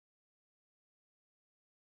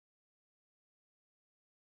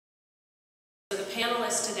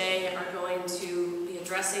panelists today are going to be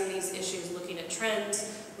addressing these issues, looking at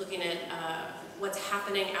trends, looking at what's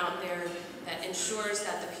happening out there that ensures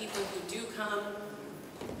that the people who do come,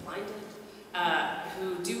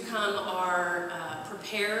 are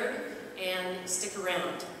prepared and stick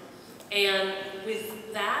around. And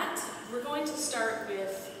with that, we're going to start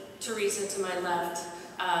with Theresa to my left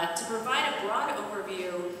to provide a broad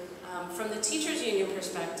overview from the teachers union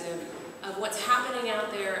perspective of what's happening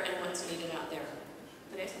out there and what's needed out there.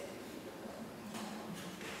 Theresa?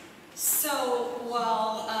 So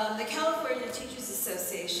while the California Teachers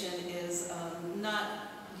Association is not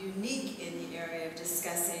unique in the area of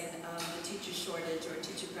discussing the teacher shortage or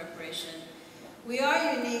teacher preparation, we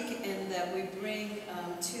are unique in that we bring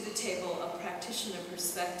to the table a practitioner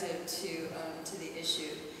perspective to the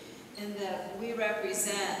issue, in that we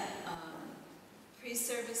represent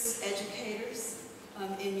pre-service educators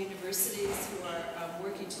in universities who are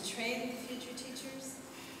working to train future teachers.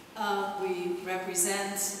 We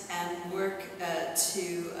represent and work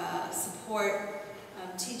to support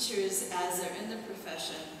teachers as they're in the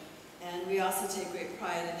profession. And we also take great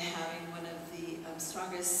pride in having one of the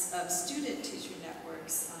strongest student-teacher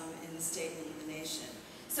networks in the state and in the nation.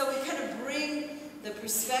 So we kind of bring the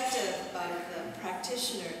perspective of the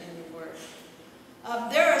practitioner in the work.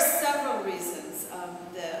 There are several reasons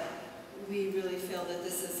that we really feel that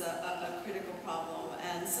this is a critical problem,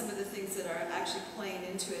 and some of the things that are actually playing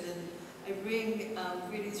into it. And I bring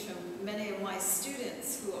greetings from many of my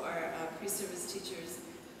students who are pre-service teachers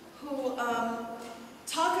who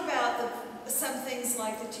talk about some things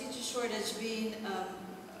like the teacher shortage being,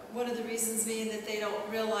 one of the reasons being that they don't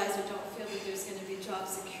realize or don't feel that there's going to be job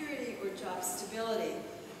security or job stability.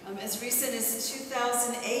 As recent as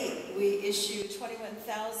 2008, we issued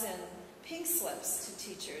 21,000 pink slips to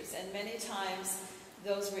teachers, and many times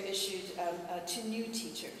those were issued to new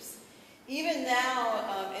teachers. Even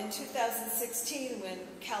now, in 2016, when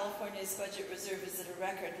California's budget reserve is at a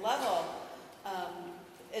record level,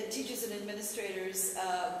 teachers and administrators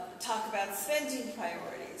talk about spending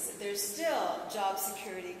priorities. There's still job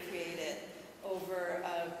security created over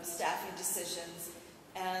staffing decisions,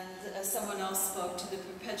 and someone else spoke to the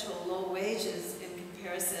perpetual low wages in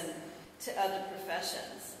comparison to other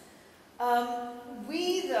professions.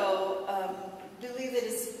 We, though, believe that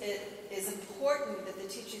it is important that the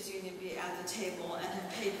teachers union be at the table and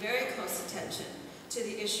have paid very close attention to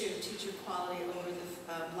the issue of teacher quality over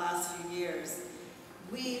the last few years.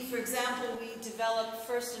 For example, we developed,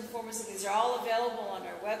 first and foremost, and these are all available on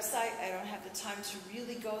our website. I don't have the time to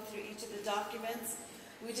really go through each of the documents.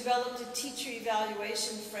 We developed a teacher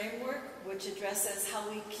evaluation framework, which addresses how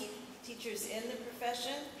we keep teachers in the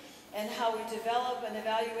profession and how we develop an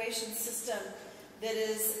evaluation system that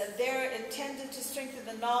is there intended to strengthen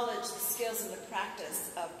the knowledge, the skills, and the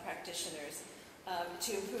practice of practitioners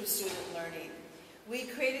to improve student learning. We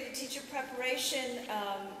created a teacher preparation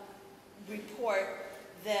report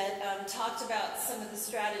that talked about some of the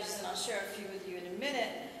strategies, and I'll share a few with you in a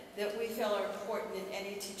minute, that we feel are important in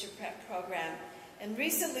any teacher prep program. And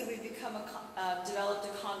recently we've developed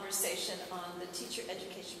a conversation on the teacher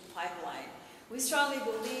education pipeline. We strongly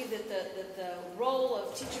believe that the role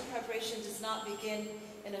of teacher preparation does not begin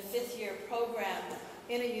in a fifth-year program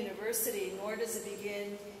in a university, nor does it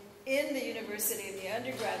begin in the university in the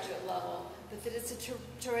undergraduate level, but that it's a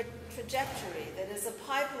trajectory, that is a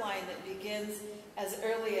pipeline that begins as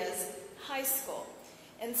early as high school.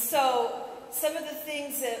 And so some of the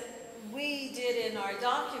things that we did in our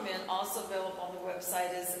document, also available on the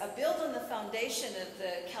website, is build on the foundation of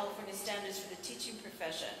the California Standards for the Teaching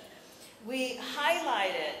Profession. We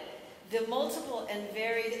highlighted the multiple and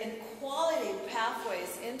varied and quality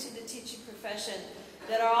pathways into the teaching profession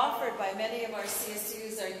that are offered by many of our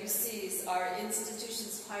CSUs, our UCs, our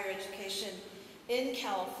institutions of higher education in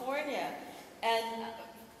California. And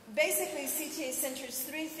basically, CTA centers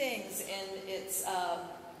three things in its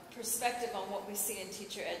perspective on what we see in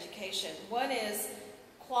teacher education. One is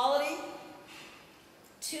quality.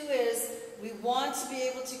 Two is we want to be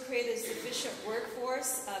able to create a sufficient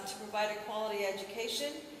workforce to provide a quality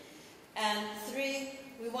education. And three,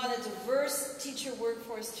 we want a diverse teacher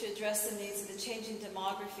workforce to address the needs of the changing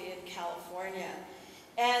demography in California.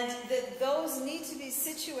 And that those need to be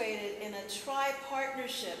situated in a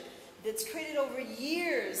tri-partnership that's created over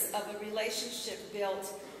years of a relationship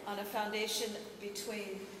built on a foundation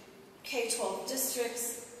between K-12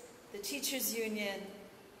 districts, the teachers union,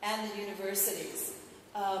 and the universities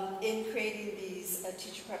in creating these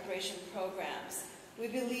teacher preparation programs. We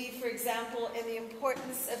believe, for example, in the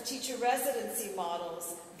importance of teacher residency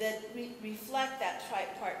models that reflect that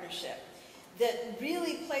tri-partnership. that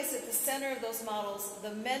really place at the center of those models the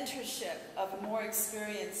mentorship of a more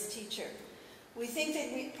experienced teacher. We think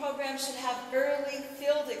that programs should have early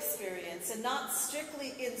field experience and not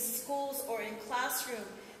strictly in schools or in classroom,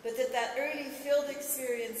 but that early field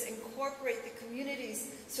experience incorporate the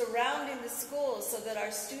communities surrounding the schools so that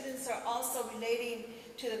our students are also relating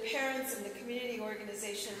to the parents and the community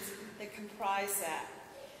organizations that comprise that.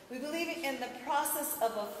 We believe in the process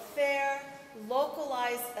of a fair,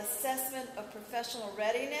 localized assessment of professional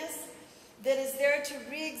readiness that is there to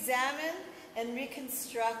re-examine and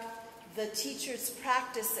reconstruct the teacher's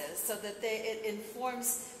practices so that it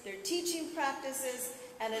informs their teaching practices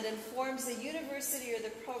and it informs the university or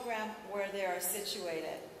the program where they are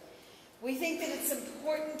situated. We think that it's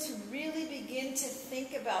important to really begin to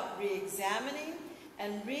think about re-examining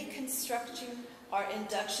and reconstructing our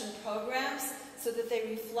induction programs so that they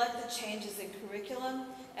reflect the changes in curriculum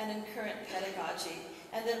and in current pedagogy.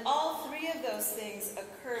 And that all three of those things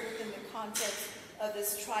occur within the context of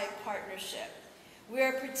this tri-partnership. We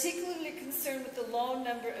are particularly concerned with the low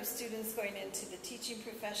number of students going into the teaching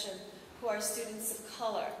profession who are students of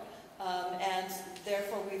color. And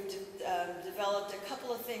therefore we've developed a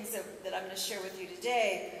couple of things that I'm going to share with you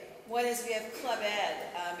today. One is we have Club Ed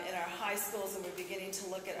in our high schools, and we're beginning to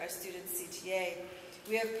look at our student CTA.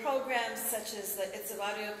 We have programs such as the It's a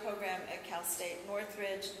Audio program at Cal State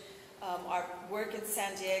Northridge, our work in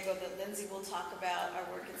San Diego that Lindsay will talk about,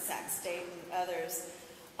 our work in Sac State and others.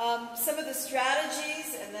 Some of the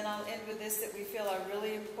strategies, and then I'll end with this, that we feel are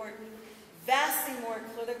really important: vastly more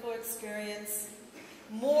clinical experience,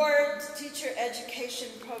 more teacher education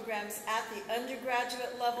programs at the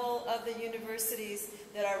undergraduate level of the universities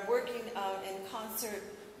that are working in concert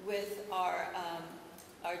with our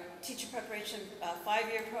teacher preparation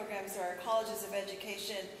 5-year programs or our colleges of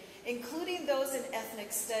education, including those in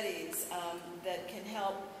ethnic studies that can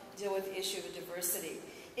help deal with the issue of diversity.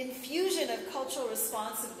 Infusion of cultural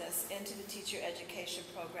responsiveness into the teacher education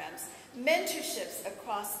programs, mentorships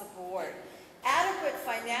across the board, adequate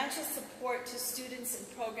financial support to students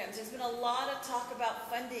and programs. There's been a lot of talk about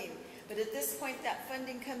funding, but at this point that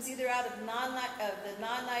funding comes either out of the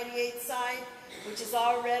non-98 side, which is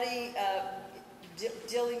already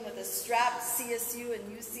dealing with a strapped CSU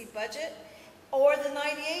and UC budget, or the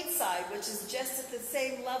 98 side, which is just at the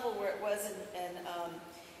same level where it was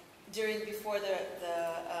before the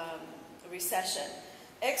recession.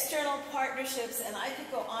 External partnerships, and I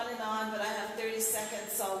could go on and on, but I have 30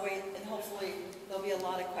 seconds, so I'll wait, and hopefully there'll be a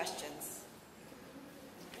lot of questions.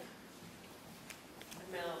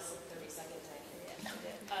 My little 30-second time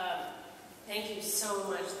period. Thank you so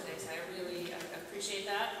much, Theresa. I really appreciate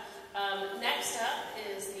that. Next up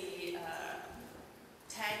is the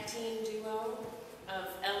tag team duo of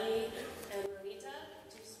Ellie and Roneeta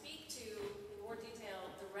to speak to, in more detail,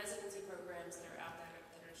 the residency programs that are out there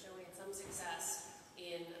that are showing some success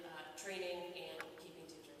in training and keeping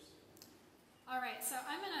teachers. All right, so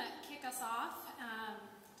I'm going to kick us off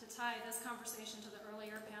to tie this conversation to the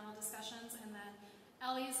earlier panel discussions, and then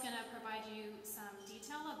Ellie's going to provide you some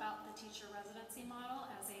detail about the teacher residency model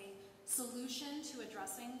as a solution to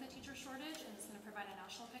addressing the teacher shortage, and is going to provide a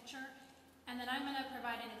national picture. And then I'm going to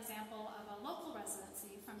provide an example of a local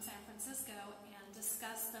residency from San Francisco and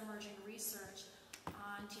discuss the emerging research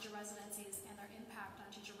on teacher residencies and their impact on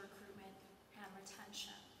teacher recruitment and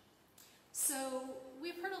retention. So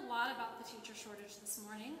we've heard a lot about the teacher shortage this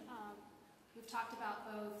morning. We've talked about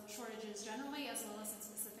both shortages generally as well as in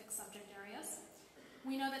specific subject areas.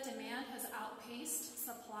 We know that demand has outpaced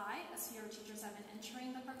supply as fewer teachers have been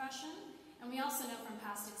entering the profession, and we also know from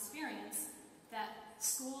past experience that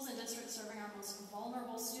schools and districts serving our most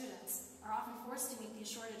vulnerable students are often forced to meet these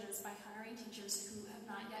shortages by hiring teachers who have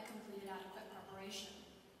not yet completed adequate preparation.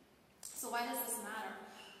 So why does this matter?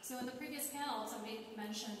 So in the previous panels, I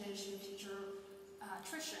mentioned the issue of teacher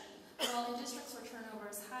attrition. Well, in districts where turnover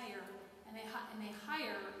is higher and they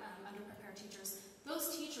hire underprepared teachers,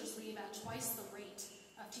 those teachers leave at twice the rate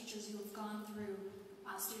of teachers who have gone through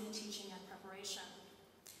student teaching and preparation.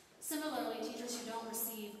 Similarly, teachers who don't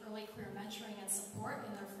receive early career mentoring and support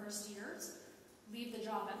in their first years leave the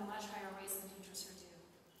job at much higher rates than teachers who do.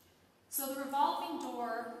 So the revolving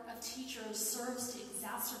door of teachers serves to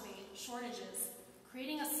exacerbate shortages,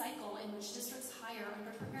 creating a cycle in which districts hire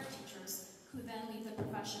underprepared teachers who then leave the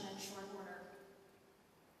profession in short order.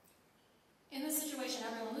 In this situation,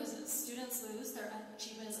 everyone loses. Students lose, their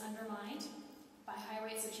achievement is undermined by high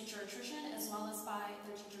rates of teacher attrition, as well as by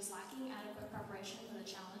their teachers lacking adequate preparation for the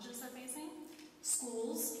challenges they're facing.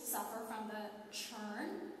 Schools suffer from the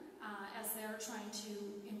churn as they're trying to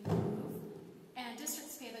improve, and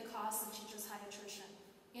districts pay the cost of teachers' high attrition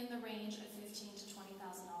in the range of $15,000 to $20,000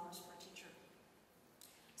 per teacher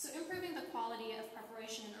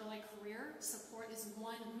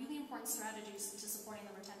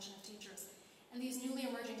And these newly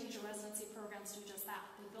emerging teacher residency programs do just that.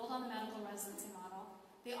 They build on the medical residency model.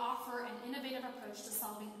 They offer an innovative approach to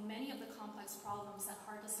solving many of the complex problems that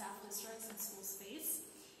hard-to-staff districts and schools face,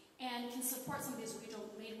 and can support some of these regional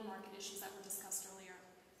labor market issues that were discussed earlier.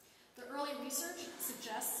 The early research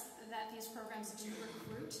suggests that these programs do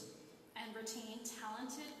recruit and retain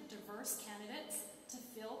talented, diverse candidates to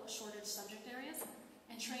fill shortage subject areas,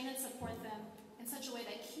 and train and support them in such a way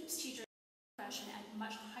that keeps teachers in the profession at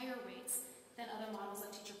much higher rates than other models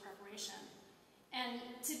of teacher preparation. And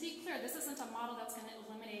to be clear, this isn't a model that's going to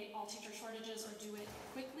eliminate all teacher shortages or do it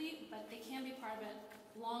quickly, but they can be part of a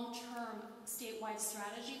long-term statewide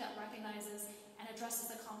strategy that recognizes and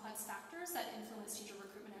addresses the complex factors that influence teacher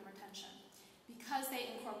recruitment and retention. Because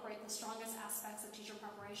they incorporate the strongest aspects of teacher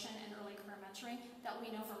preparation and early career mentoring that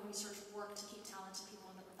we know from research work to keep talented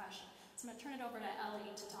people in the profession. So I'm going to turn it over to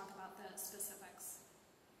Ellie to talk about the specifics.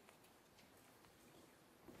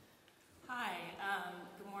 Hi,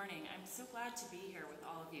 good morning. I'm so glad to be here with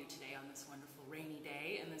all of you today on this wonderful rainy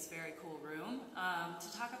day in this very cool room to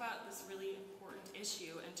talk about this really important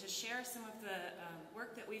issue and to share some of the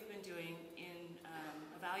work that we've been doing in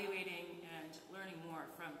evaluating and learning more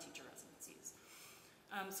from teacher residencies.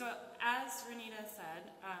 So as Roneeta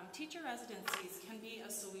said, teacher residencies can be a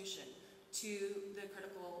solution to the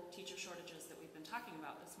critical teacher shortages that we've been talking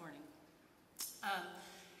about this morning.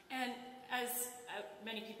 And as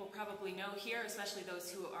many people probably know here, especially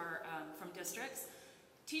those who are from districts,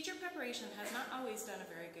 teacher preparation has not always done a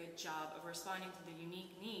very good job of responding to the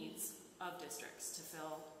unique needs of districts to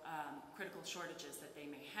fill critical shortages that they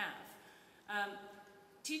may have.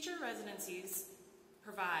 Teacher residencies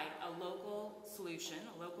provide a local solution,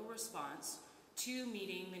 a local response to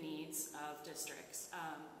meeting the needs of districts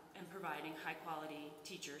and providing high-quality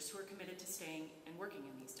teachers who are committed to staying and working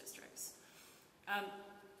in these districts.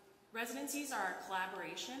 Residencies are a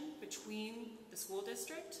collaboration between the school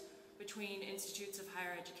district, between institutes of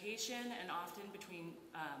higher education, and often between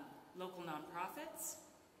local nonprofits.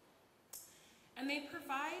 And they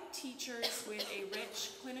provide teachers with a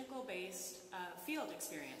rich clinical-based field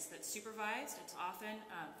experience that's supervised. It's often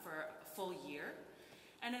for a full year.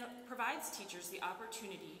 And it provides teachers the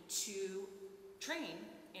opportunity to train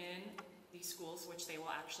in these schools which they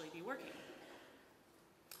will actually be working.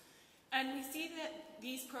 And we see that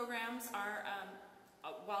these programs are,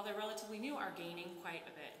 while they're relatively new, are gaining quite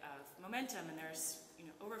a bit of momentum, and there's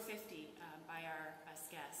over 50 by our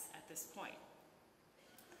best guess at this point.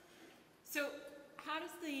 So how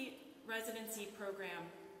does the residency program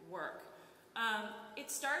work?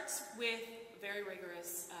 It starts with very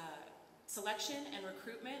rigorous selection and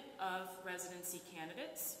recruitment of residency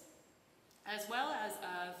candidates, as well as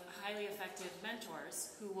of highly effective mentors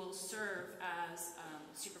who will serve as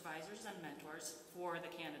supervisors and mentors for the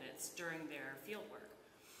candidates during their field work.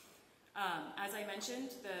 As I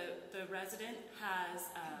mentioned, the resident has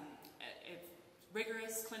a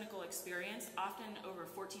rigorous clinical experience, often over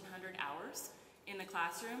 1,400 hours in the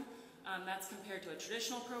classroom. That's compared to a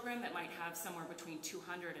traditional program that might have somewhere between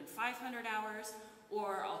 200 and 500 hours,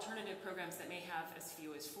 or alternative programs that may have as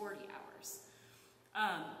few as 40 hours.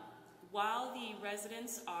 While the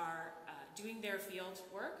residents are doing their field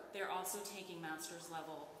work, they're also taking master's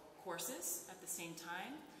level courses at the same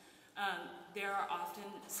time. There are often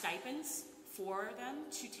stipends for them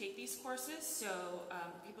to take these courses, so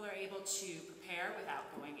people are able to prepare without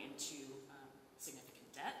going into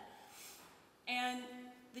significant debt. And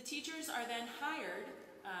the teachers are then hired,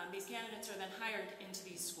 these candidates are then hired into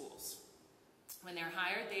these schools. When they're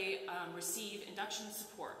hired, they receive induction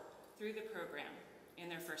support through the program in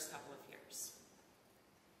their first couple of years.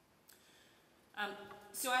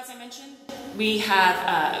 So as I mentioned, we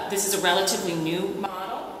have, this is a relatively new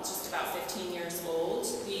model, just about 15 years old.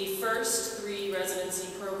 The first 3 residency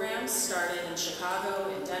programs started in Chicago,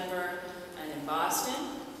 in Denver, and in Boston.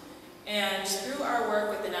 And through our work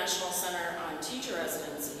with the National Center on Teacher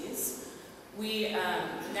Residencies, we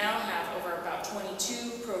now have over about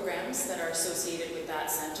 22 programs that are associated with that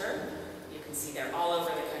center. You can see they're all over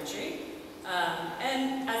the country.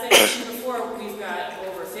 And as I mentioned before, we've got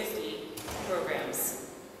over 50 programs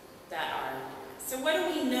that are. So what do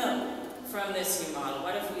we know from this new model?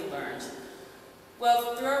 What have we learned?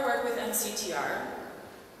 Well, through our work with MCTR,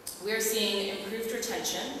 we're seeing improved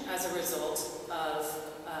retention as a result of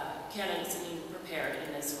candidates being prepared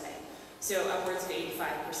in this way. So upwards of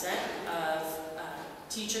 85% of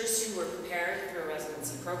teachers who were prepared through a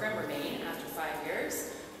residency program remain after 5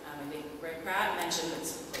 years. I think Rick Pratt mentioned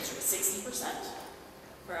it's closer to 60%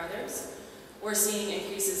 for others. We're seeing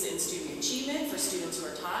increases in student achievement for students who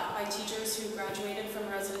are taught by teachers who graduated from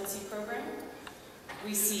a residency program.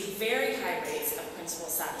 We see very high rates of principal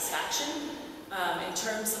satisfaction in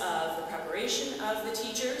terms of the preparation of the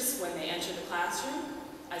teachers when they enter the classroom,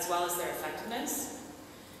 as well as their effectiveness.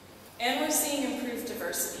 And we're seeing improved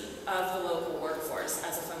diversity of the local workforce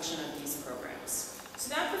as a function of these programs. So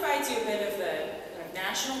that provides you a bit of the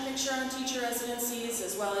national picture on teacher residencies,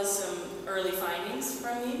 as well as some early findings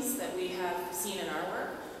from these that we have seen in our work.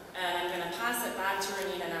 And I'm going to pass it back to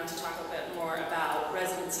Roneeta now to talk a bit more about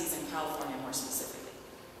residencies in California more specifically.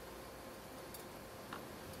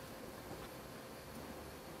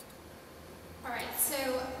 All right, so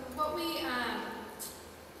what we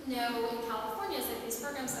know in California is that these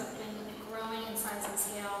programs have been growing in size and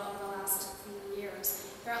scale over the last few years.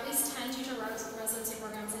 There are at least 10 teacher residency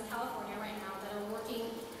programs in California right now that are working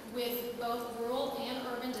with both rural and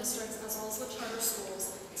urban districts, as well as with charter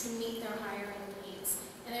schools, to meet their hiring needs.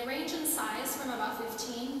 And they range in size from about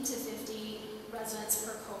 15 to 50 residents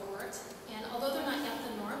per cohort. And although they're not yet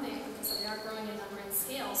the norm, they are growing in number and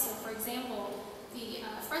scale. So for example, the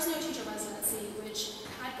Fresno teacher residency, which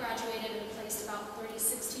had graduated and placed about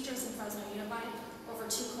 36 teachers in Fresno Unified over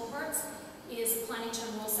 2 cohorts, is planning to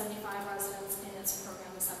enroll 75 residents in its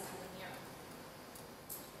program this upcoming year.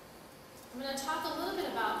 I'm going to talk a little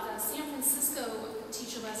bit about the San Francisco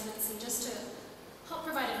teacher residency just to help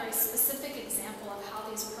provide a very specific example of how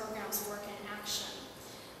these programs work in action.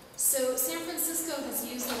 So San Francisco has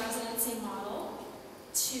used the residency model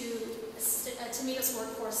to meet its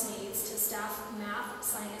workforce needs, to staff math,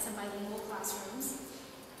 science, and bilingual classrooms.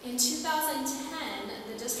 In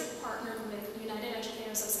 2010, the district partnered with United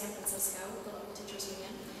Educators of San Francisco, the local teachers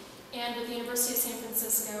union, and with the University of San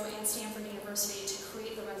Francisco and Stanford University to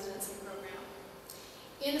create the residency program.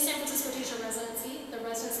 In the San Francisco teacher residency, the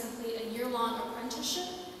residents complete a year-long apprenticeship,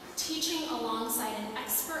 teaching alongside an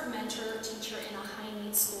expert mentor teacher in a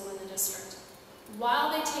high-need school in the district,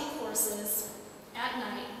 while they take courses at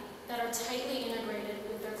night that are tightly integrated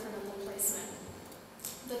with their clinical placement.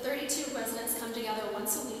 The 32 residents come together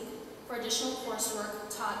once a week for additional coursework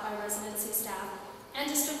taught by residency staff and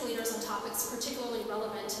district leaders on topics particularly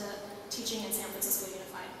relevant to teaching in San Francisco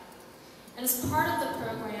Unified. And as part of the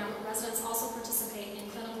program, residents also participate in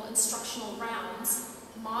clinical instructional rounds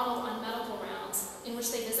modeled on medical rounds in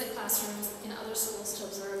which they visit classrooms in other schools to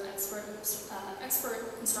observe expert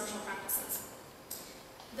instructional practices.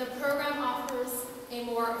 The program offers a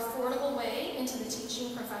more affordable way into the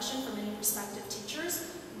teaching profession for many prospective teachers,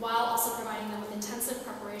 while also providing them with intensive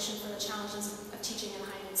preparation for the challenges of teaching in a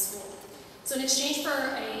high-need school. So in exchange for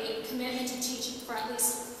a commitment to teach for at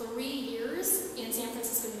least 3 years in San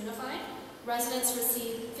Francisco Unified, residents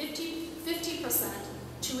receive 50%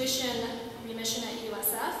 tuition remission at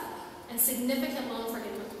USF and significant loan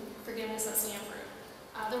forgiveness at Stanford.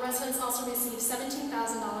 The residents also receive $17,000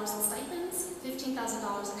 in stipends,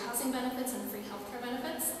 $15,000 in housing benefits and free healthcare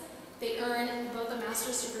benefits. They earn both a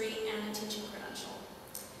master's degree and a teaching credential.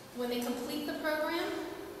 When they complete the program,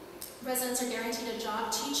 residents are guaranteed a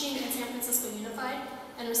job teaching in San Francisco Unified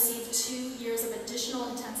and receive 2 years of additional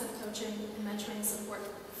intensive coaching and mentoring support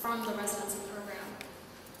from the residency program.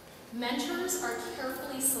 Mentors are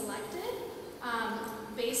carefully selected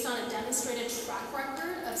based on a demonstrated track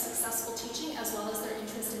record of successful teaching, as well as their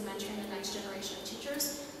interest in mentoring the next generation of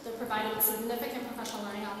teachers. They're provided with significant professional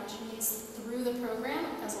learning opportunities through the program,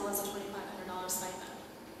 as well as a $2,500 stipend.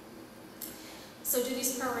 So do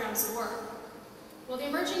these programs work? Well, the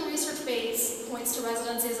emerging research base points to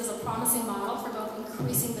residencies as a promising model for both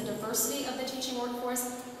increasing the diversity of the teaching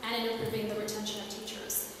workforce and in improving the retention of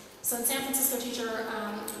teachers. So in San Francisco teacher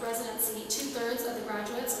residency, 2/3 of the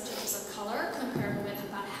graduates are teachers of color, compared with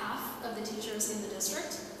about half of the teachers in the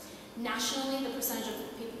district. Nationally, the percentage of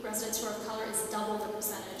residents who are of color is double the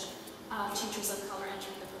percentage of teachers of color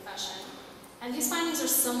entering the profession. And these findings are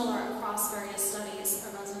similar across various studies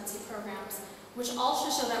of residency programs, which also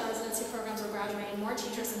show that residency programs are graduating more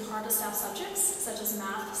teachers in hard-to-staff subjects, such as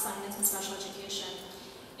math, science, and special education.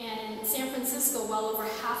 And in San Francisco, well over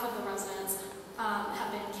half of the residents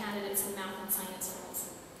have been candidates in math and science roles.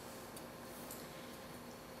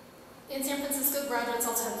 In San Francisco, graduates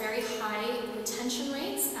also have very high retention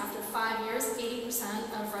rates. After 5 years, 80%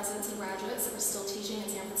 of residency graduates are still teaching in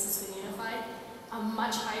San Francisco Unified, a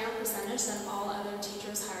much higher percentage than all other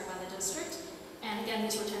teachers hired by the district. And again,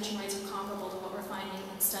 these retention rates are comparable to what we're finding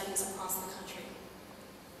in studies across the country.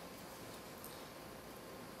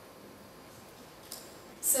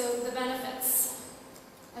 So the benefits.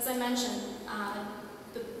 As I mentioned,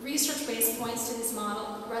 the research base points to these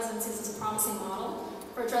residencies as a promising model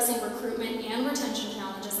for addressing recruitment and retention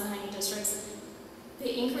challenges in high-need districts.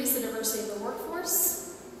 They increase the diversity of the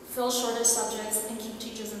workforce, fill shortage subjects, and keep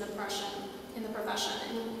teachers in the profession.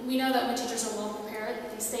 And we know that when teachers are well prepared,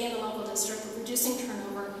 they stay in the local district, reducing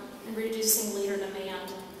turnover and reducing leader demand,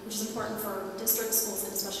 which is important for district schools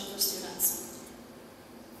and especially for students.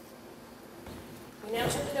 We now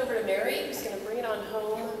turn it over to Mary, who's going to bring it on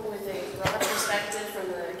home with a broad perspective from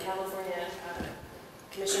the California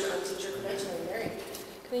Commission on Teacher Credentialing. Mary.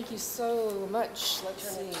 Thank you so much. Let's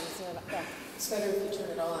see. It's better if you turn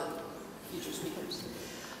it on, future speakers.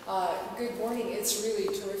 Good morning. It's really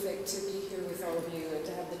terrific to be here with all of you and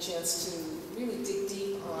to have the chance to really dig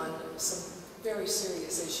deep on some very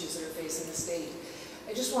serious issues that are facing the state.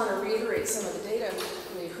 I just want to reiterate some of the data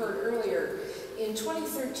we heard earlier. In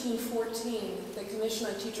 2013-14, the Commission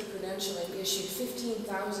on Teacher Credentialing issued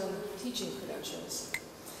 15,000 teaching credentials.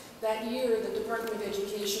 That year, the Department of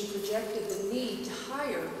Education projected the need to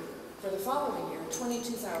hire for the following year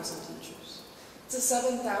 22,000 teachers. It's a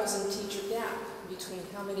 7,000 teacher gap between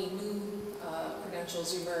how many new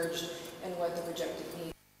credentials emerged and what the projected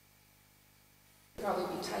need.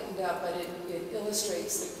 Probably be tightened up, but it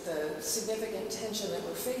illustrates the significant tension that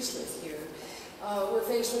we're faced with here. We're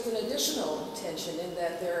faced with an additional tension in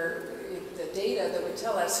that the data that would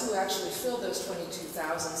tell us who actually filled those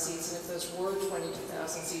 22,000 seats, and if those were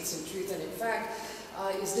 22,000 seats in truth and in fact,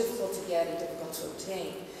 is difficult to get and difficult to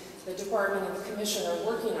obtain. The Department and the Commission are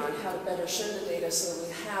working on how to better share the data so that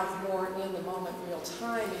we have more in-the-moment,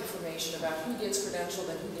 real-time information about who gets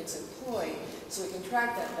credentialed and who gets employed, so we can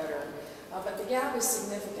track that better. But the gap is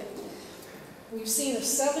significant. We've seen a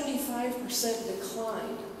 75%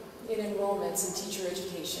 decline in enrollments in teacher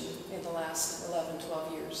education in the last 11,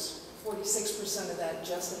 12 years. 46% of that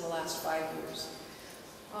just in the last 5 years.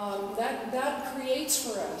 That creates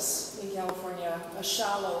for us in California a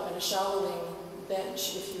shallow and a shallowing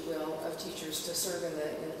bench, if you will, of teachers to serve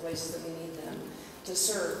in the places that we need them to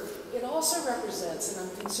serve. It also represents, and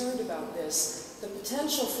I'm concerned about this, the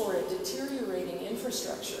potential for a deteriorating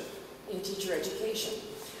infrastructure in teacher education.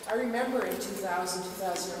 I remember in 2000,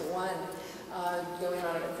 2001, going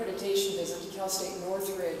on an accreditation visit to Cal State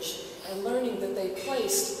Northridge and learning that they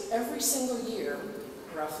placed every single year,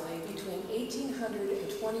 roughly, between 1,800 and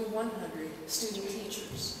 2,100 student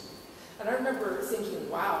teachers. And I remember thinking,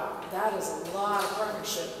 wow, that is a lot of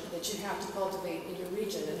partnership that you have to cultivate in your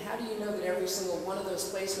region. And how do you know that every single one of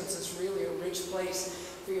those placements is really a rich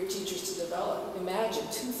place for your teachers to develop? Imagine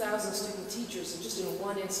 2,000 student teachers just in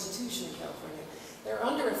one institution in California. They're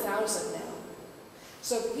under 1,000 now.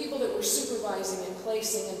 So the people that were supervising and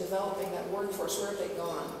placing and developing that workforce, where have they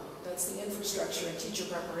gone? That's the infrastructure and teacher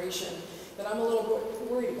preparation that I'm a little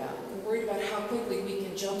bit worried about. I'm worried about how quickly we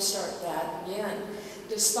can jumpstart that again.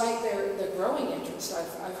 Despite the growing interest,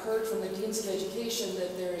 I've heard from the deans of education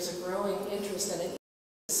that there is a growing interest and an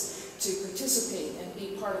interest to participate and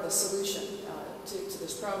be part of the solution to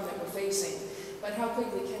this problem that we're facing. But how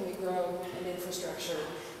quickly can we grow an infrastructure,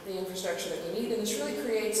 the infrastructure that we need? And this really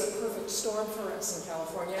creates a perfect storm for us in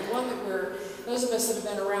California, and one that those of us that have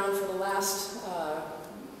been around for the last,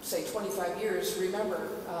 say, 25 years, remember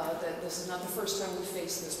that this is not the first time we've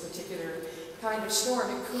faced this particular kind of storm.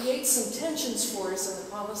 It creates some tensions for us in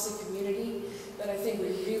the policy community that I think we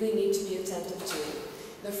really need to be attentive to.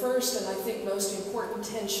 The first and I think most important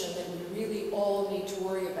tension that we really all need to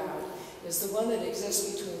worry about is the one that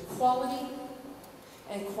exists between quality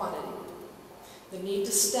and quantity. The need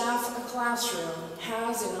to staff a classroom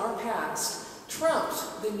has in our past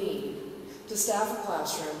trumped the need to staff a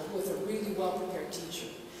classroom with a really well-prepared teacher.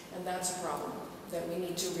 And that's a problem that we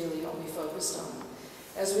need to really all be focused on.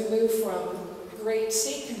 As we move from great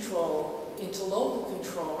state control into local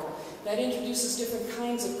control, that introduces different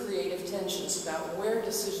kinds of creative tensions about where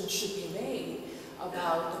decisions should be made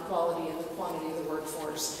about the quality and the quantity of the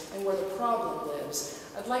workforce and where the problem lives.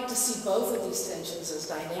 I'd like to see both of these tensions as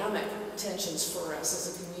dynamic tensions for us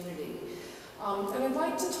as a community. And I'd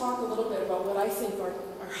like to talk a little bit about what I think our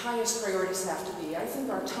highest priorities have to be. I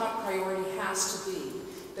think our top priority has to be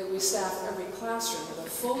that we staff every classroom with a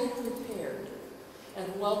fully prepared and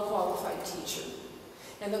well-qualified teacher,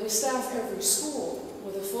 and that we staff every school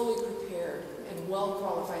with a fully prepared and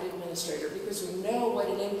well-qualified administrator, because we know what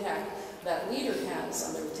an impact that leader has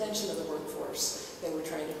on the retention of the workforce that we're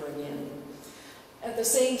trying to bring in. At the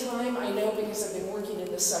same time, I know, because I've been working in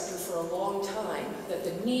this sector for a long time, that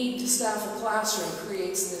the need to staff a classroom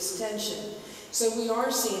creates this tension. So we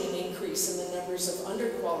are seeing an increase in the numbers of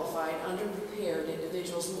underqualified, underprepared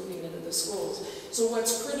individuals moving into the schools. So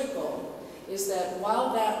what's critical is that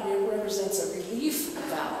while that represents a relief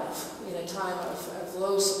valve in a time of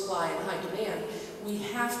low supply and high demand, we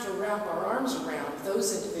have to wrap our arms around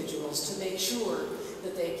those individuals to make sure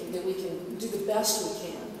that we can do the best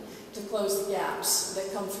we can to close the gaps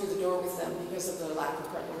that come through the door with them because of the lack of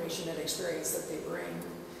preparation and experience that they bring.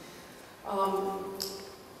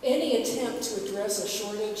 Any attempt to address a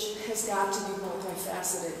shortage has got to be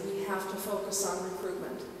multifaceted. We have to focus on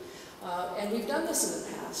recruitment. And we've done this in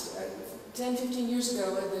the past. 10, 15 years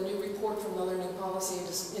ago, the new report from the Learning Policy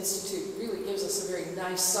Institute really gives us a very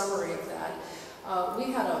nice summary of that.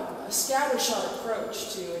 We had a scattershot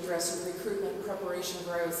approach to addressing recruitment, preparation,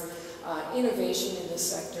 growth, innovation in this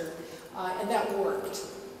sector, and that worked.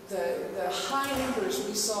 The high numbers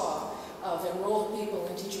we saw of enrolled people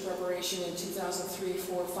in teacher preparation in 2003,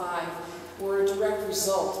 4, 5 were a direct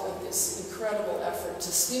result of this incredible effort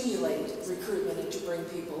to stimulate recruitment and to bring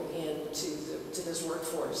people into to this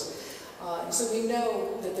workforce. So we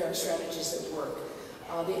know that there are strategies that work.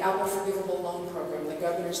 The Alpha Forgivable Loan Program, the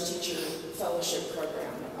Governor's Teacher Fellowship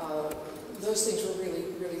Program, those things were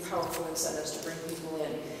really, really powerful incentives to bring people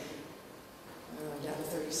in. Down to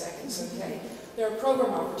 30 seconds, okay. There are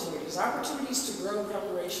program opportunities to grow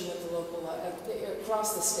preparation at the local,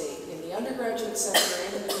 across the state, in the undergraduate sector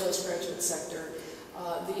and in the postgraduate sector.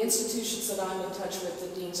 The institutions that I'm in touch with,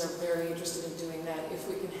 the deans are very interested in doing that if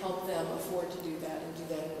we can help them afford to do that and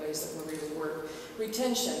do that in ways that will really work.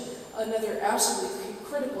 Retention, another absolutely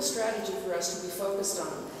critical strategy for us to be focused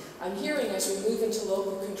on. I'm hearing as we move into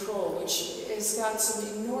local control, which has got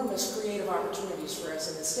some enormous creative opportunities for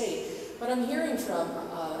us in the state, but I'm hearing from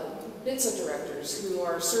BITSA directors who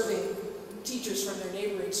are serving teachers from their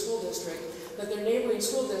neighboring school district that their neighboring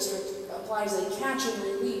school district applies a catch and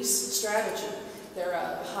release strategy. They're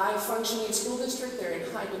a high-functioning school district, they're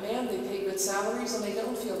in high demand, they pay good salaries, and they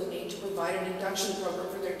don't feel the need to provide an induction program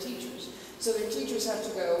for their teachers. So their teachers have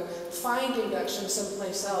to go find induction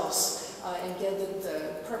someplace else and get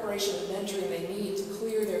the preparation and mentoring they need to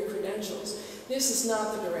clear their credentials. This is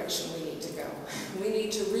not the direction we need to go. We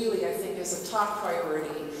need to really, I think, as a top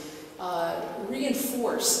priority,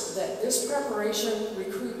 reinforce that this preparation,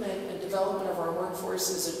 recruitment, and development of our workforce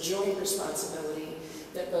is a joint responsibility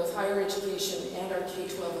that both higher education and our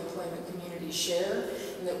K-12 employment community share,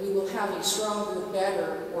 and that we will have a stronger,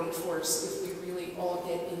 better workforce if we really all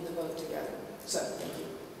get in the boat together. So, thank you.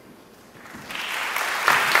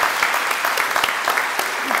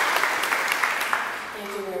 Thank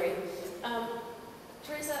you, Mary.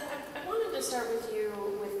 Theresa, I wanted to start with you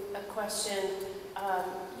with a question.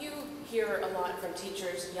 You hear a lot from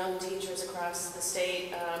teachers, young teachers across the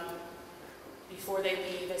state, before they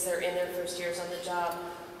leave, as they're in their first years on the job.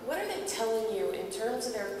 What are they telling you in terms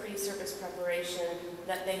of their pre-service preparation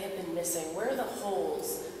that they have been missing? Where are the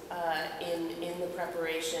holes in the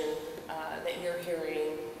preparation that you're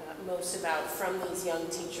hearing most about from these young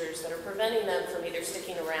teachers that are preventing them from either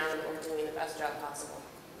sticking around or doing the best job possible?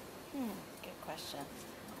 Good question.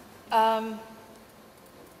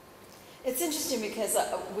 It's interesting because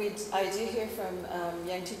I do hear from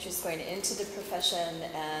young teachers going into the profession,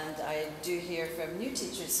 and I do hear from new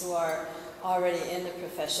teachers who are already in the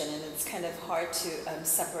profession, and it's kind of hard to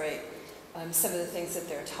separate some of the things that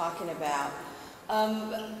they're talking about.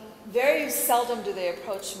 Very seldom do they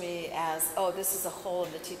approach me as, oh, this is a hole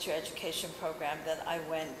in the teacher education program that I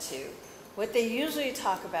went to. What they usually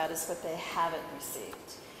talk about is what they haven't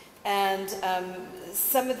received. And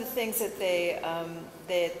some of the things that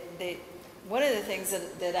one of the things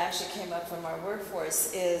that actually came up from our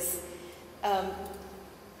workforce is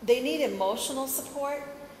they need emotional support,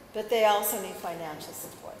 but they also need financial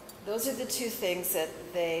support. Those are the two things that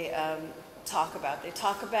they talk about. They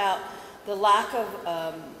talk about the lack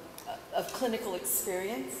of clinical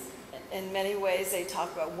experience. In many ways, they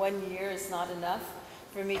talk about 1 year is not enough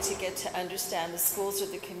for me to get to understand the schools or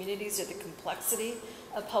the communities or the complexity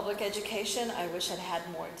of public education. I wish I'd had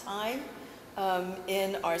more time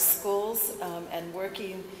in our schools and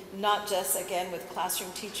working not just, again, with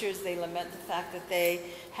classroom teachers. They lament the fact that they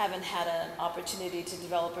haven't had an opportunity to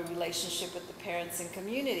develop a relationship with the parents and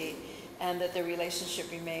community, and that the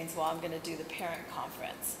relationship remains, well, I'm going to do the parent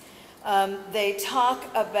conference. They talk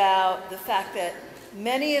about the fact that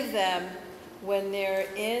many of them, when they're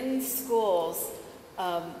in schools,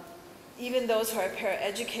 even those who are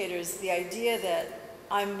paraeducators, the idea that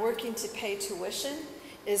I'm working to pay tuition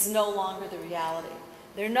is no longer the reality.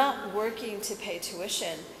 They're not working to pay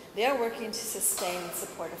tuition. They are working to sustain and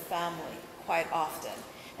support a family quite often.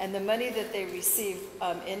 And the money that they receive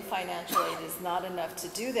in financial aid is not enough to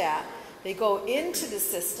do that. They go into the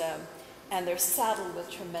system and they're saddled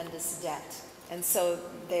with tremendous debt. And so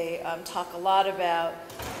they talk a lot about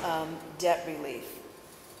debt relief.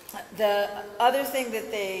 The other thing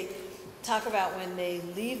that they talk about when they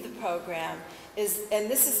leave the program is, and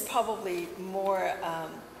this is probably more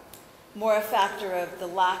a factor of the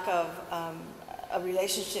lack of a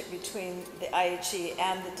relationship between the IHE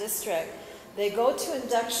and the district, they go to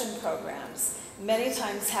induction programs, many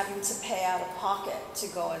times having to pay out of pocket to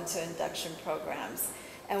go into induction programs,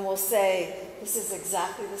 and will say, this is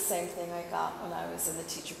exactly the same thing I got when I was in the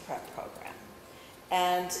teacher prep program.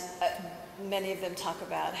 And many of them talk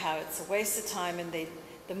about how it's a waste of time, and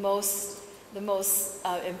the most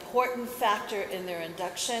important factor in their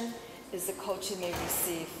induction is the coaching they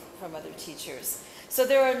receive from other teachers. So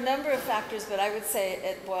there are a number of factors, but I would say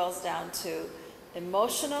it boils down to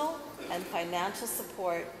emotional and financial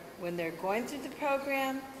support when they're going through the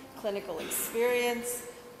program, clinical experience,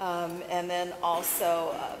 and then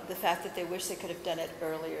also the fact that they wish they could have done it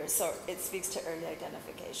earlier. So it speaks to early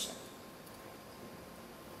identification.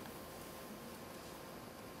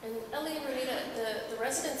 And Ellie and Roneeta, the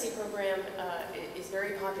residency program is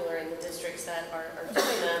very popular in the districts that are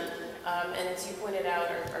doing them, and as you pointed out,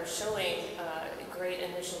 are showing great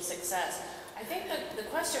initial success. I think that the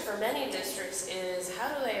question for many districts is, how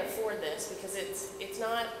do they afford this? Because it's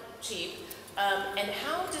not cheap. And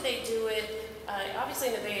how do they do it? Obviously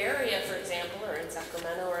in the Bay Area, for example, or in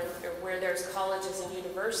Sacramento, or where there's colleges and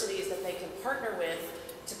universities that they can partner with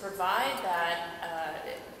to provide that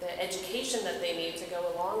the education that they need to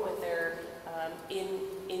go along with their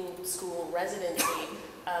in-school residency.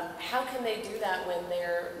 How can they do that when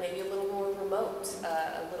they're maybe a little more remote,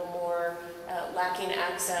 a little more lacking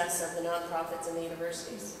access of the nonprofits and the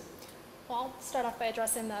universities? Well, I'll start off by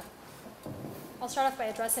addressing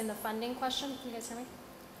the funding question. Can you guys hear me?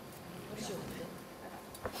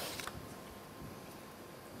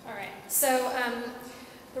 All right. So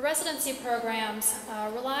the residency programs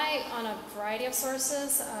rely on a variety of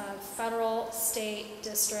sources, federal, state,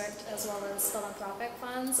 district, as well as philanthropic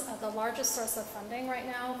funds. The largest source of funding right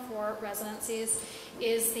now for residencies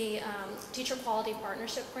is the Teacher Quality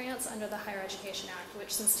Partnership Grants under the Higher Education Act,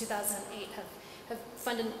 which since 2008 have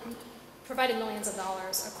provided millions of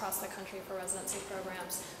dollars across the country for residency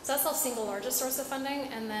programs. So that's the single largest source of funding,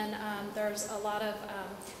 and then there's a lot of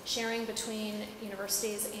sharing between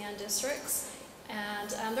universities and districts.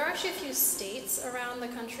 And there are actually a few states around the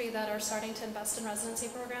country that are starting to invest in residency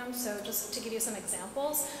programs. So just to give you some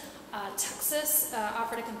examples, Texas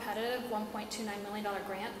offered a competitive $1.29 million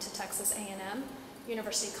grant to Texas A&M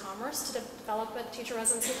University of Commerce to develop a teacher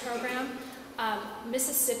residency program.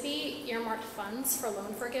 Mississippi earmarked funds for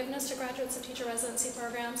loan forgiveness to graduates of teacher residency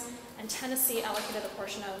programs, and Tennessee allocated a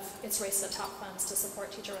portion of its Race to the Top funds to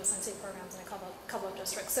support teacher residency programs in a couple of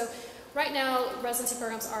districts. So right now, residency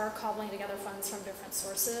programs are cobbling together funds from different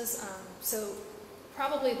sources. So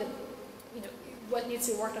probably what needs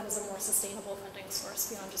to be worked on is a more sustainable funding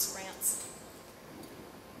source beyond just grants.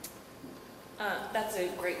 That's a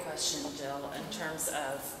great question, Jill, in terms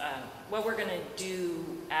of what we're going to do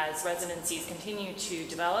as residencies continue to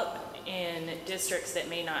develop in districts that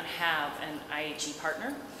may not have an IHE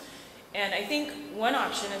partner. And I think one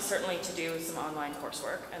option is certainly to do some online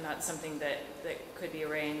coursework, and that's something that could be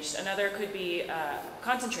arranged. Another could be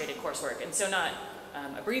concentrated coursework, and so not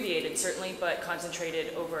abbreviated certainly, but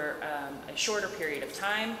concentrated over a shorter period of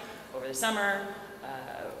time, over the summer,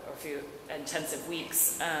 or a few intensive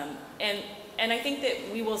weeks. And I think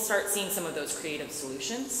that we will start seeing some of those creative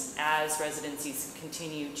solutions as residencies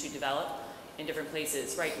continue to develop in different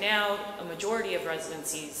places. Right now, a majority of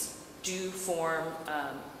residencies do form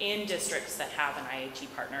in districts that have an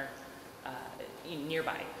IHE partner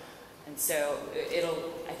nearby. And so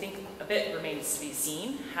I think a bit remains to be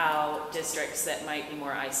seen how districts that might be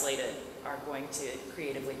more isolated are going to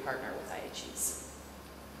creatively partner with IHEs.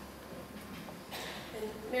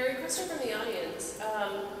 And Mary, question from the audience.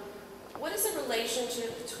 What is the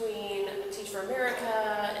relationship between Teach for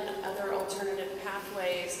America and other alternative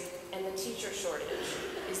pathways and the teacher shortage?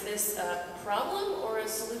 Is this a problem or a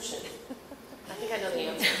solution? I think I know the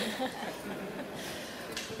answer.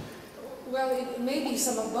 Well, it may be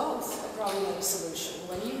some of both, a problem and a solution.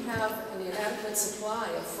 When you have an inadequate supply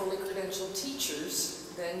of fully credentialed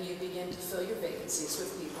teachers, then you begin to fill your vacancies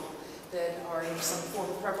with people that are in some form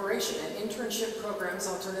of preparation. And internship programs,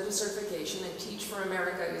 alternative certification, and Teach for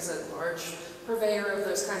America is a large purveyor of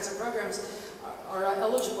those kinds of programs, are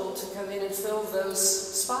eligible to come in and fill those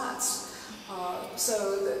spots.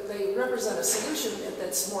 So they represent a solution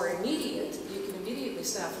that's more immediate. You can immediately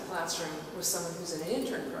staff a classroom with someone who's in an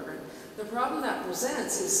intern program. The problem that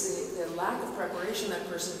presents is the lack of preparation that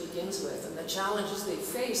person begins with, and the challenges they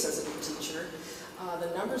face as a new teacher,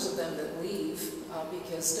 the numbers of them that leave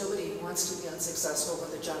because nobody wants to be unsuccessful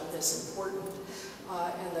with a job this important.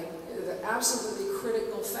 And the absolutely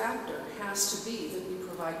critical factor has to be that we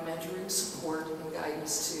provide mentoring, support, and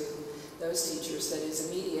guidance to those teachers that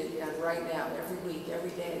is immediate, and right now, every week,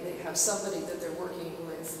 every day, they have somebody that they're working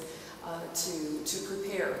with to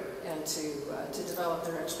prepare and to develop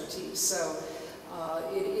their expertise. So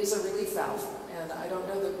it is a relief valve, and I don't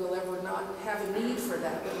know that we'll ever not have a need for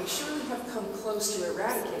that, but we surely have come close to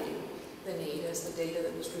eradicating the need, as the data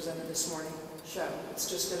that was presented this morning show. It's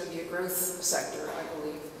just going to be a growth sector, I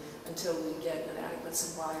believe, until we get an adequate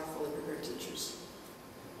supply of fully prepared teachers.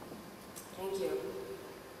 Thank you.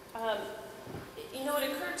 You know,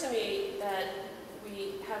 it occurred to me that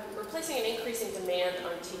we're placing an increasing demand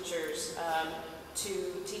on teachers to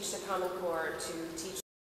teach the Common Core, to teach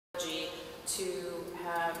technology, to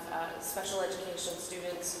have special education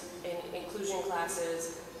students in inclusion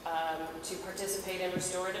classes, to participate in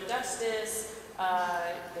restorative justice.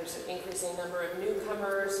 There's an increasing number of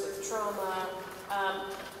newcomers with trauma.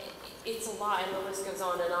 It's a lot, and the list goes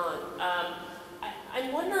on and on.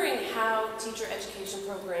 I'm wondering how teacher education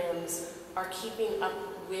programs are keeping up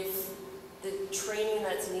with the training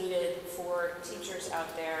that's needed for teachers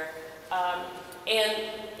out there,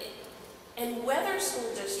 and whether school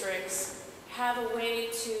districts have a way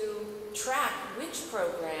to track which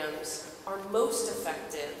programs are most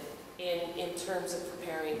effective in terms of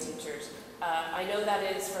preparing teachers. I know that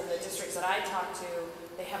is from the districts that I talk to.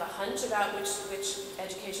 They have a hunch about which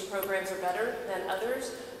education programs are better than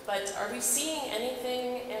others, but are we seeing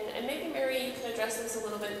anything, and maybe Mary, you can address this a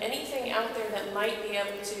little bit, anything out there that might be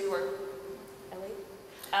able to, or Ellie,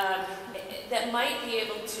 that might be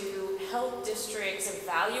able to help districts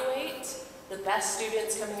evaluate the best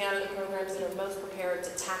students coming out of the programs that are most prepared to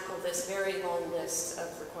tackle this very long list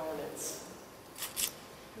of requirements?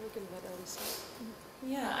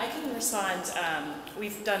 Yeah, I can respond.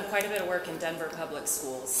 We've done quite a bit of work in Denver Public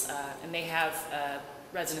Schools, and they have a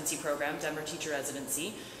residency program, Denver Teacher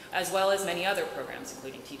Residency, as well as many other programs,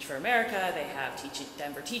 including Teach for America. They have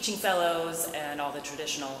Denver Teaching Fellows and all the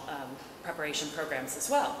traditional preparation programs as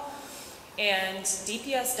well. And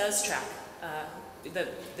DPS does track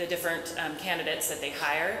the different candidates that they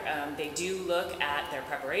hire. They do look at their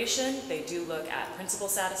preparation. They do look at principal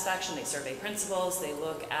satisfaction. They survey principals. They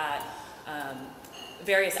look at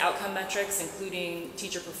various outcome metrics, including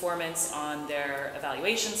teacher performance on their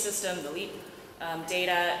evaluation system, the LEAP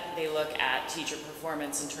data. They look at teacher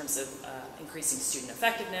performance in terms of increasing student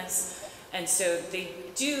effectiveness. And so they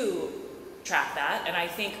do track that, and I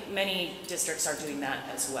think many districts are doing that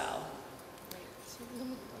as well.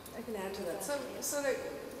 I can add to that. So that,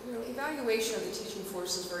 evaluation of the teaching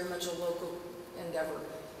force is very much a local endeavor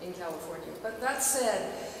in California. But that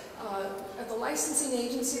said, at the licensing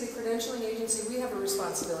agency, the credentialing agency, we have a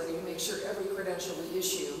responsibility to make sure every credential we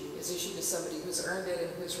issue is issued to somebody who's earned it and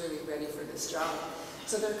who's really ready for this job.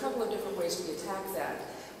 So there are a couple of different ways we attack that.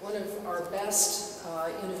 One of our best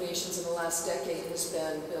innovations in the last decade has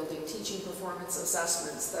been building teaching performance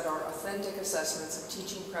assessments that are authentic assessments of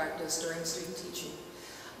teaching practice during student teaching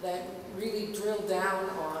that really drill down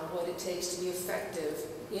on what it takes to be effective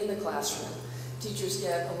in the classroom. Teachers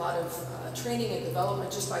get a lot of training and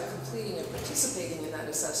development just by completing and participating in that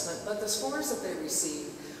assessment, but the scores that they receive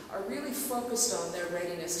are really focused on their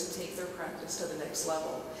readiness to take their practice to the next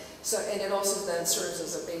level. So, and it also then serves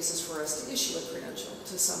as a basis for us to issue a credential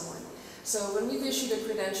to someone. So when we've issued a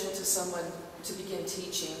credential to someone to begin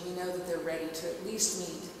teaching, we know that they're ready to at least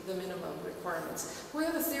meet the minimum requirements. We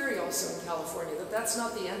have a theory also in California that that's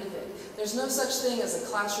not the end of it. There's no such thing as a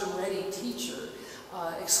classroom-ready teacher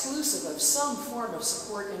exclusive of some form of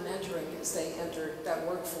support and mentoring as they enter that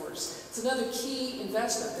workforce. It's another key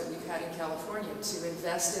investment that we've had in California, to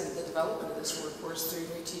invest in the development of this workforce through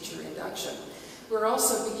new teacher induction. We're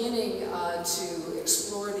also beginning to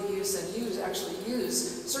explore the use and actually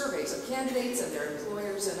use surveys of candidates and their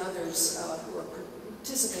employers and others who are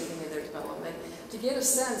participating in their development to get a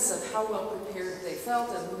sense of how well prepared they felt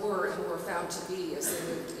and were found to be as they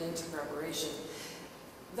moved into preparation.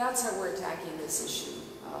 That's how we're attacking this issue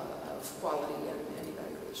of quality and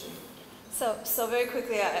evaluation. So very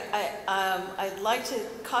quickly, I'd like to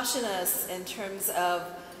caution us in terms of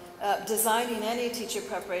designing any teacher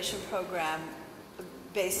preparation program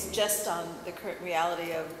based just on the current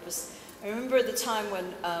reality of just. I remember the time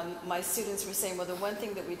when my students were saying, well, the one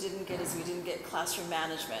thing that we didn't get is we didn't get classroom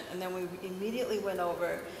management. And then we immediately went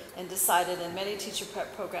over and decided in many teacher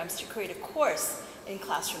prep programs to create a course in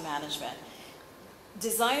classroom management.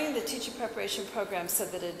 Designing the teacher preparation program so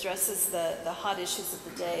that it addresses the hot issues of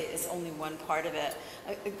the day is only one part of it.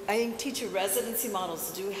 I think teacher residency models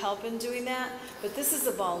do help in doing that, but this is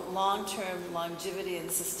about long-term longevity and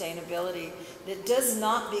sustainability that does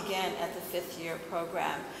not begin at the 5th year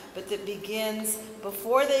program, but that begins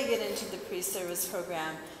before they get into the pre-service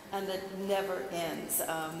program and that never ends.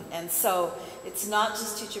 And so it's not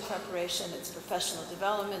just teacher preparation, it's professional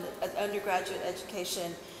development, undergraduate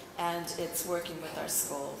education, and it's working with our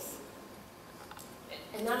schools.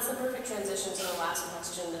 And that's the perfect transition to the last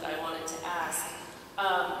question that I wanted to ask.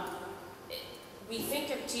 We think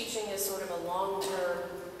of teaching as sort of a long-term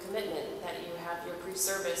commitment, that you have your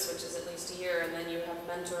pre-service, which is at least a year, and then you have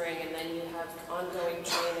mentoring, and then you have ongoing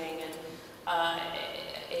training, and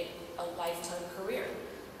a lifetime career.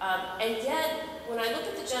 And yet, when I look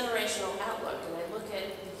at the generational outlook, and I look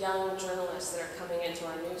at the young journalists that are coming into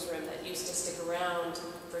our newsroom that used to stick around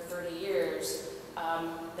for 30 years,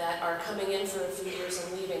 that are coming in for a few years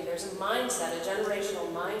and leaving, there's a mindset, a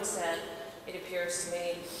generational mindset, it appears to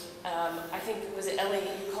me. I think, was it Ellie,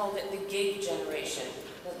 you called it the gig generation,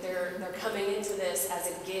 that they're coming into this as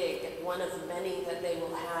a gig, one of many that they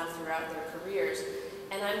will have throughout their careers.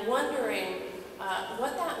 And I'm wondering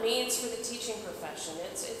what that means for the teaching profession.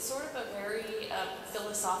 It's sort of a very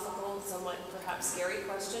philosophical, somewhat perhaps scary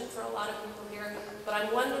question for a lot of people here, but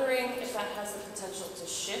I'm wondering if that has the potential to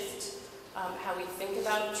shift how we think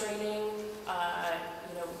about training,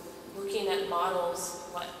 looking at models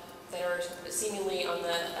that are seemingly on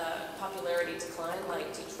the popularity decline,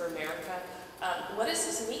 like Teach for America. What does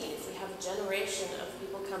this mean if we have a generation of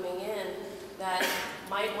people coming in that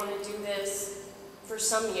might want to do this for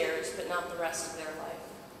some years, but not the rest of their life?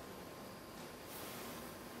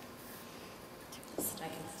 I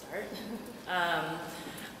can start.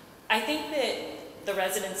 I think that the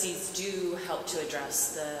residencies do help to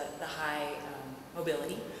address the high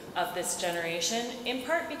mobility of this generation, in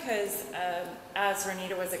part because, as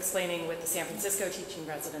Roneeta was explaining with the San Francisco teaching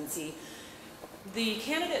residency, the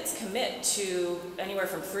candidates commit to anywhere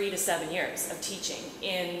from 3 to 7 years of teaching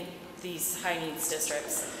in these high needs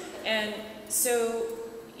districts. And so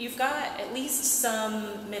you've got at least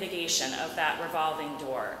some mitigation of that revolving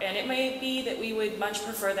door. And it may be that we would much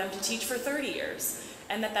prefer them to teach for 30 years,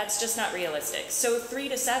 and that's just not realistic. So 3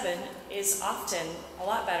 to 7 is often a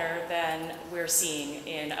lot better than we're seeing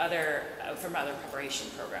in from other preparation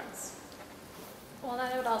programs. Well, and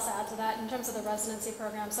I would also add to that, in terms of the residency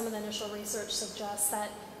program, some of the initial research suggests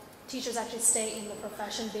that teachers actually stay in the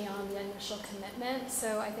profession beyond the initial commitment.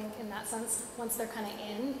 So I think in that sense, once they're kind of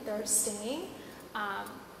in, they're staying.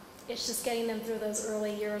 It's just getting them through those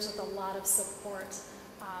early years with a lot of support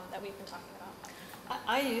that we've been talking about.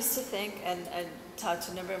 I used to think, and I talked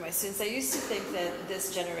to a number of my students, I used to think that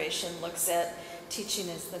this generation looks at teaching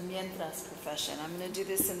as the mientras profession. I'm going to do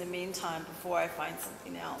this in the meantime before I find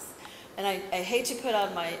something else. And I hate to put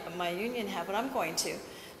on my union hat, but I'm going to.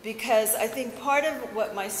 Because I think part of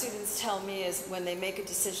what my students tell me is when they make a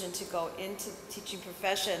decision to go into the teaching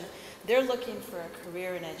profession, they're looking for a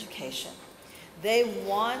career in education. They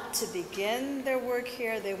want to begin their work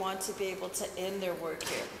here. They want to be able to end their work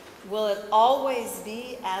here. Will it always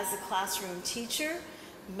be as a classroom teacher?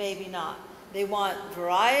 Maybe not. They want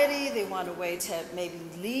variety. They want a way to maybe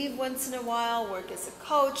leave once in a while, work as a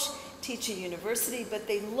coach, teach at university, but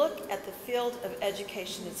they look at the field of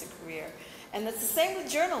education as a career. And it's the same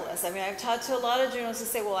with journalists. I mean, I've talked to a lot of journalists who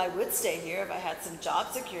say, well, I would stay here if I had some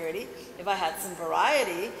job security, if I had some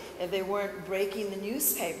variety, if they weren't breaking the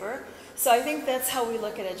newspaper. So I think that's how we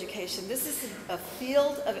look at education. This is a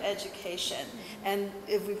field of education. And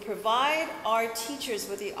if we provide our teachers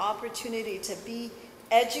with the opportunity to be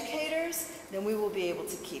educators, then we will be able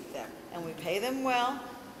to keep them. And we pay them well,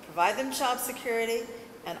 provide them job security,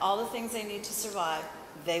 and all the things they need to survive,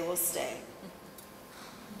 they will stay.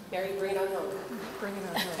 Mary, bring it on home. Bring it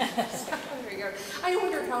on home. There you go. I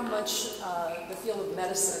wonder how much the field of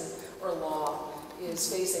medicine or law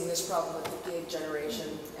is facing this problem with the gig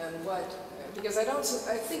generation, and because I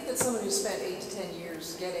think that someone who spent 8 to 10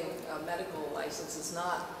 years getting a medical license is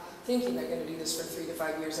not thinking they're going to do this for 3 to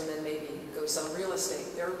 5 years and then maybe go sell real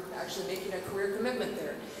estate. They're actually making a career commitment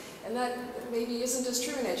there. And that maybe isn't as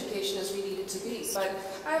true in education as we need it to be. But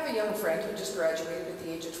I have a young friend who just graduated at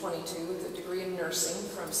the age of 22 with a degree in nursing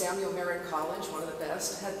from Samuel Merritt College, one of the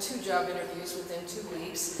best, had 2 job interviews within 2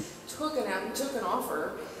 weeks, took an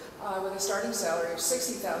offer with a starting salary of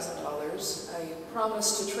 $60,000. I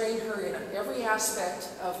promised to train her in every aspect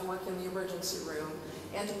of work in the emergency room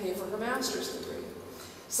and to pay for her master's degree.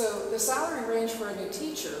 So the salary range for a new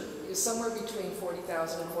teacher is somewhere between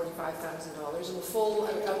 $40,000 and $45,000, and full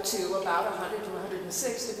up to about $100,000 to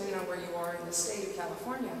 $106,000, depending on where you are in the state of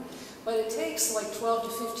California. But it takes like 12 to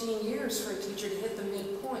 15 years for a teacher to hit the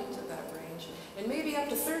midpoint of that range, and maybe up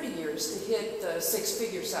to 30 years to hit the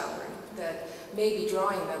 6-figure salary that may be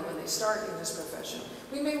drawing them when they start in this profession.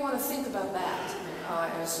 We may want to think about that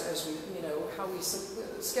as we, how we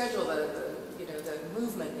schedule the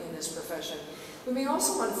movement in this profession. We may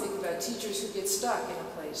also want to think about teachers who get stuck in a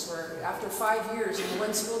place where after 5 years in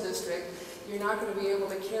one school district, you're not going to be able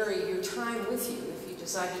to carry your time with you if you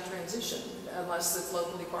decide to transition, unless it's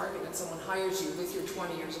locally bargained and someone hires you with your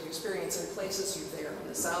 20 years of experience and places you there on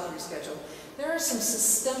the salary schedule. There are some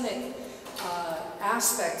systemic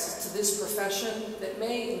aspects to this profession that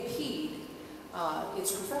may impede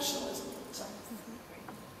its professionalism. So.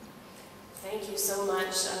 Thank you so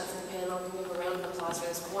much for the panel. Give a round of applause for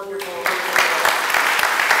this wonderful.